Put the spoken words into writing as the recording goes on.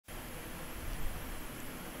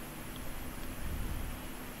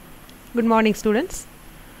Good morning, students.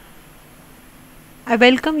 I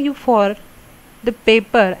welcome you for the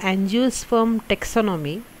paper Angiosperm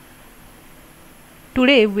Taxonomy.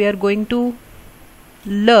 Today we are going to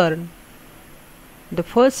learn the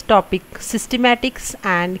first topic, systematics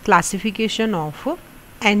and classification of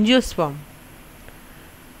angiosperm.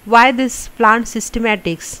 Why this plant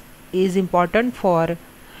systematics is important for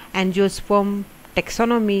angiosperm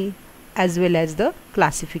taxonomy as well as the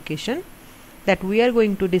classification that we are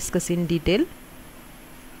going to discuss in detail.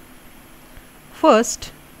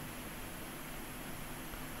 First,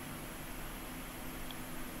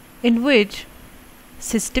 in which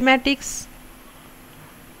systematics,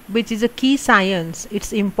 which is a key science,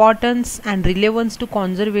 its importance and relevance to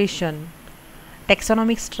conservation,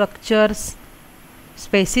 taxonomic structures,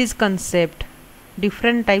 species concept,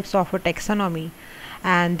 different types of a taxonomy,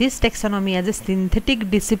 and this taxonomy as a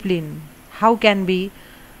synthetic discipline, how can be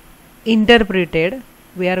interpreted.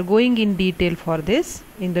 We are going in detail for this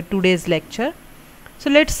in the today's lecture. So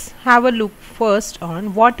let's have a look first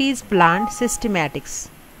on what is plant systematics.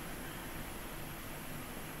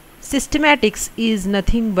 Systematics is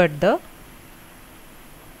nothing but the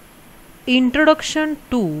introduction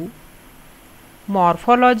to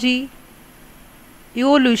morphology,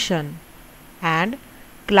 evolution and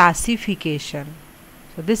classification.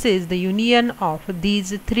 So this is the union of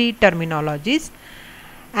these three terminologies,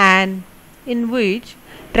 and in which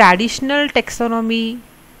traditional taxonomy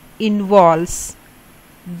involves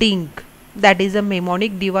DINC, that is a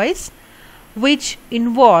mnemonic device which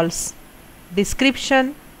involves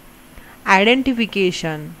description,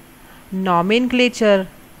 identification, nomenclature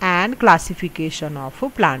and classification of a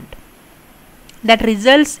plant, that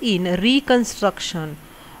results in reconstruction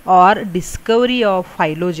or discovery of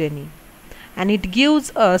phylogeny, and it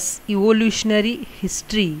gives us evolutionary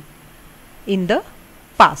history in the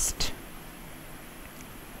past.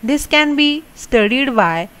 This can be studied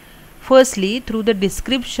by, firstly, through the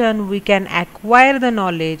description we can acquire the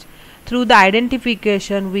knowledge, through the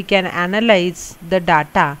identification we can analyze the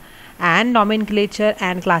data, and nomenclature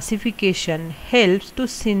and classification helps to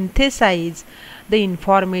synthesize the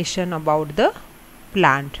information about the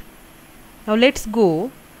plant. Now let's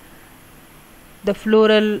go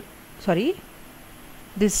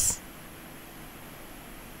this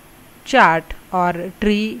chart or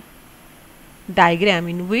tree diagram,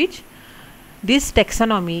 in which this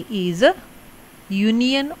taxonomy is a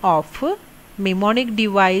union of mnemonic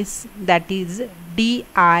device, that is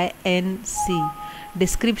DINC,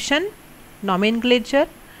 description, nomenclature,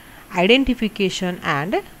 identification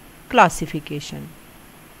and classification.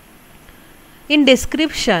 In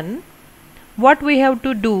description, what we have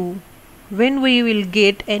to do when we will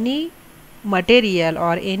get any material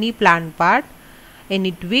or any plant part,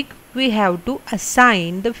 any twig, we have to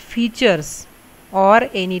assign the features or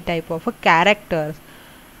any type of a character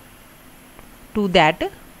to that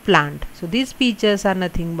plant. So these features are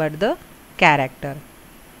nothing but the character.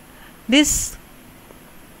 This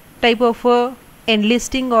type of a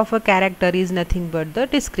enlisting of a character is nothing but the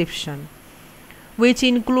description, which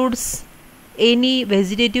includes any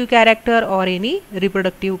vegetative character or any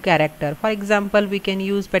reproductive character. For example, we can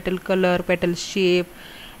use petal color, petal shape,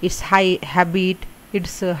 its habit,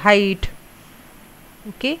 its height.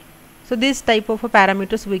 Okay, so this type of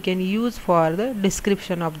parameters we can use for the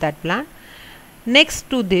description of that plant. Next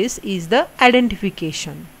to this is the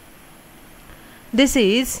identification. This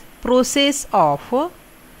is process of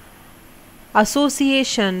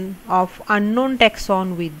association of unknown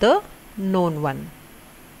taxon with the known one.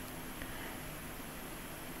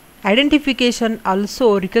 Identification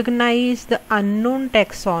also recognize the unknown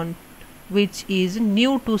taxon which is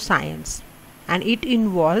new to science, and it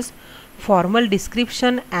involves formal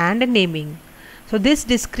description and naming. So this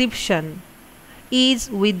description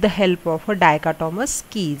is with the help of a dichotomous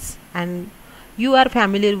keys, and you are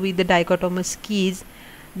familiar with the dichotomous keys,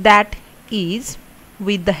 that is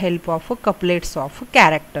with the help of couplets of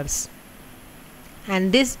characters,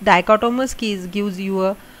 and this dichotomous keys gives you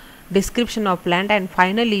a description of plant, and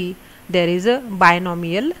finally there is a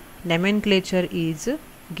binomial nomenclature is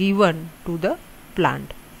given to the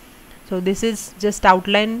plant. So this is just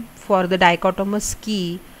outline for the dichotomous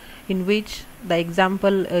key, in which the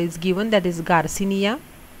example is given, that is Garcinia,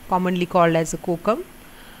 commonly called as a kokum.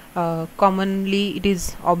 Commonly it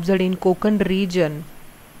is observed in Konkan region.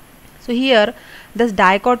 So here this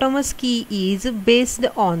dichotomous key is based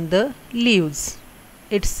on the leaves,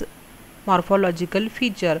 its morphological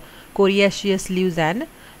feature, coriaceous leaves and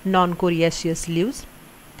non-coriaceous leaves.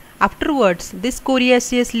 Afterwards, this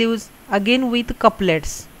coriaceous leaves again with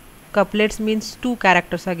couplets couplets means 2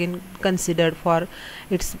 characters again considered for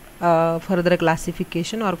its further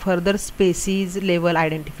classification or further species level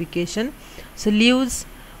identification. So leaves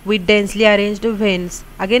with densely arranged veins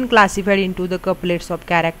again classified into the couplets of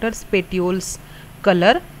characters, petioles,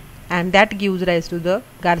 color, and that gives rise to the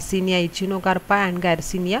Garcinia echinocarpa and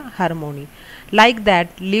Garcinia harmony. Like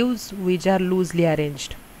that, leaves which are loosely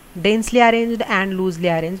arranged, densely arranged and loosely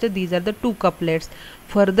arranged, these are the 2 couplets.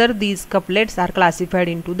 Further these couplets are classified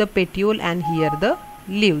into the petiole and here the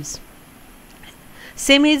leaves.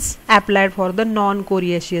 Same is applied for the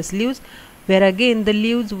non-coriaceous leaves, where again the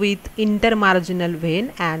leaves with intermarginal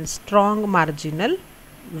vein and strong marginal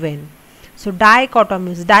vein. So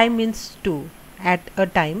dichotomous, di means 2. At a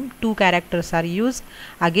time 2 characters are used.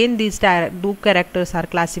 Again these 2 characters are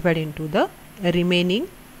classified into the remaining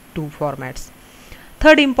 2 formats.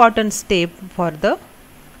 Third important step for the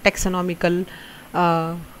taxonomical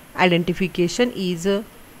identification is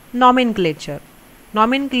nomenclature.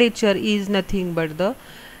 Nomenclature is nothing but the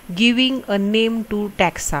giving a name to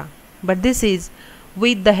taxa, but this is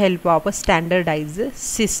with the help of a standardized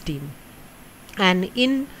system, and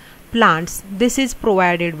in plants this is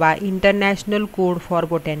provided by International Code for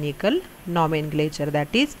Botanical Nomenclature, that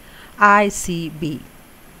is ICB.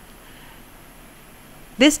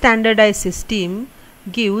 This standardized system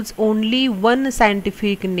gives only one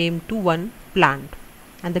scientific name to one plant,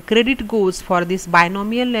 and the credit goes for this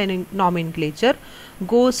binomial nomenclature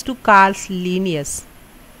goes to Carl Linnaeus.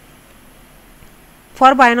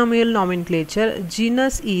 For binomial nomenclature,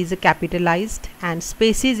 genus is capitalized and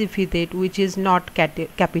species epithet which is not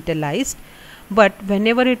capitalized, but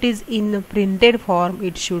whenever it is in printed form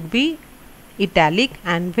it should be italic,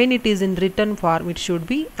 and when it is in written form it should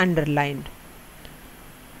be underlined.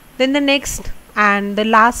 Then the next and the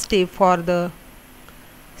last step for the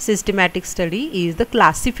systematic study is the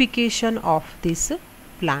classification of this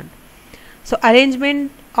plant. So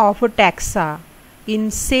arrangement of a taxa in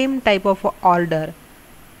same type of order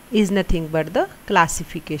is nothing but the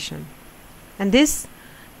classification, and this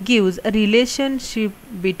gives a relationship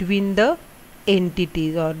between the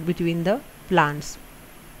entities or between the plants.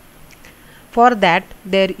 For that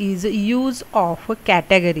there is use of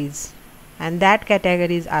categories, and that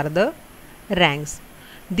categories are the ranks.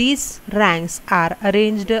 These ranks are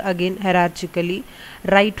arranged again hierarchically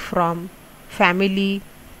right from family,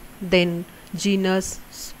 then genus,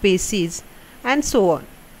 species, and so on.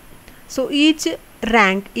 So each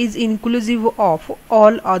rank is inclusive of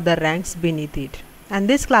all other ranks beneath it, and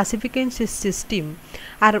this classification system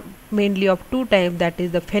are mainly of 2 types, that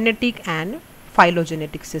is the phonetic and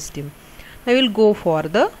phylogenetic system. I will go for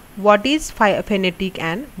the what is phonetic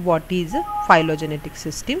and what is phylogenetic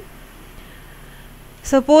system.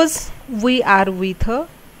 Suppose we are with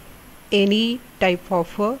any type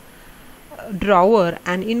of drawer,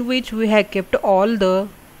 and in which we have kept all the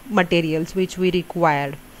materials which we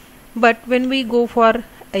required, but when we go for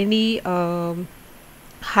any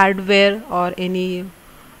hardware or any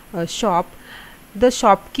shop, the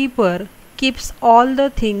shopkeeper keeps all the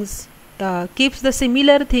things, keeps the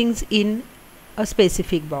similar things in a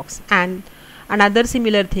specific box and another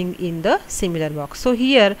similar thing in the similar box. So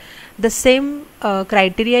here the same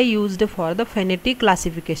criteria used for the phonetic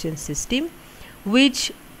classification system,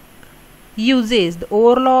 which uses the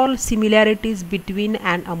overall similarities between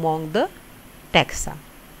and among the taxa.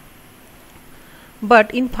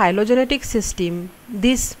 But in phylogenetic system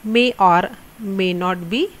this may or may not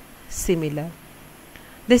be similar.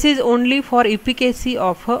 This is only for efficacy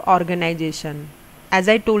of a organization. As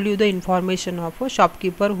I told you, the information of a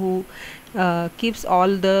shopkeeper who keeps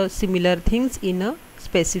all the similar things in a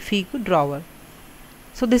specific drawer.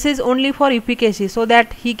 So this is only for efficacy, so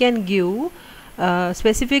that he can give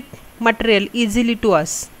specific material easily to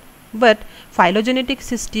us. But phylogenetic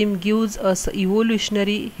system gives us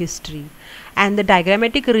evolutionary history, and the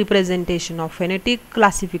diagrammatic representation of phonetic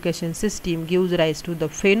classification system gives rise to the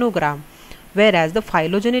phonogram, whereas the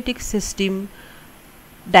phylogenetic system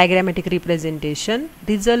diagrammatic representation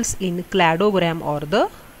results in cladogram or the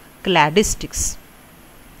cladistics.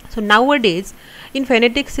 So nowadays in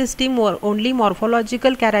phonetic system only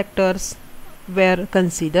morphological characters were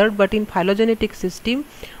considered, but in phylogenetic system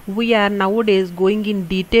we are nowadays going in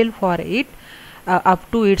detail for it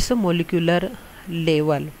up to its molecular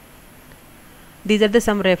level. These are the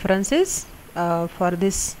some references for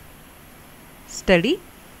this study.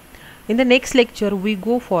 In the next lecture we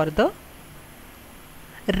go for the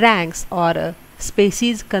ranks or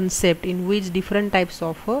species concept, in which different types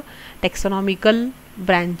of taxonomical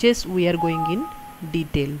branches we are going in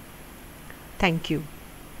detail. Thank you.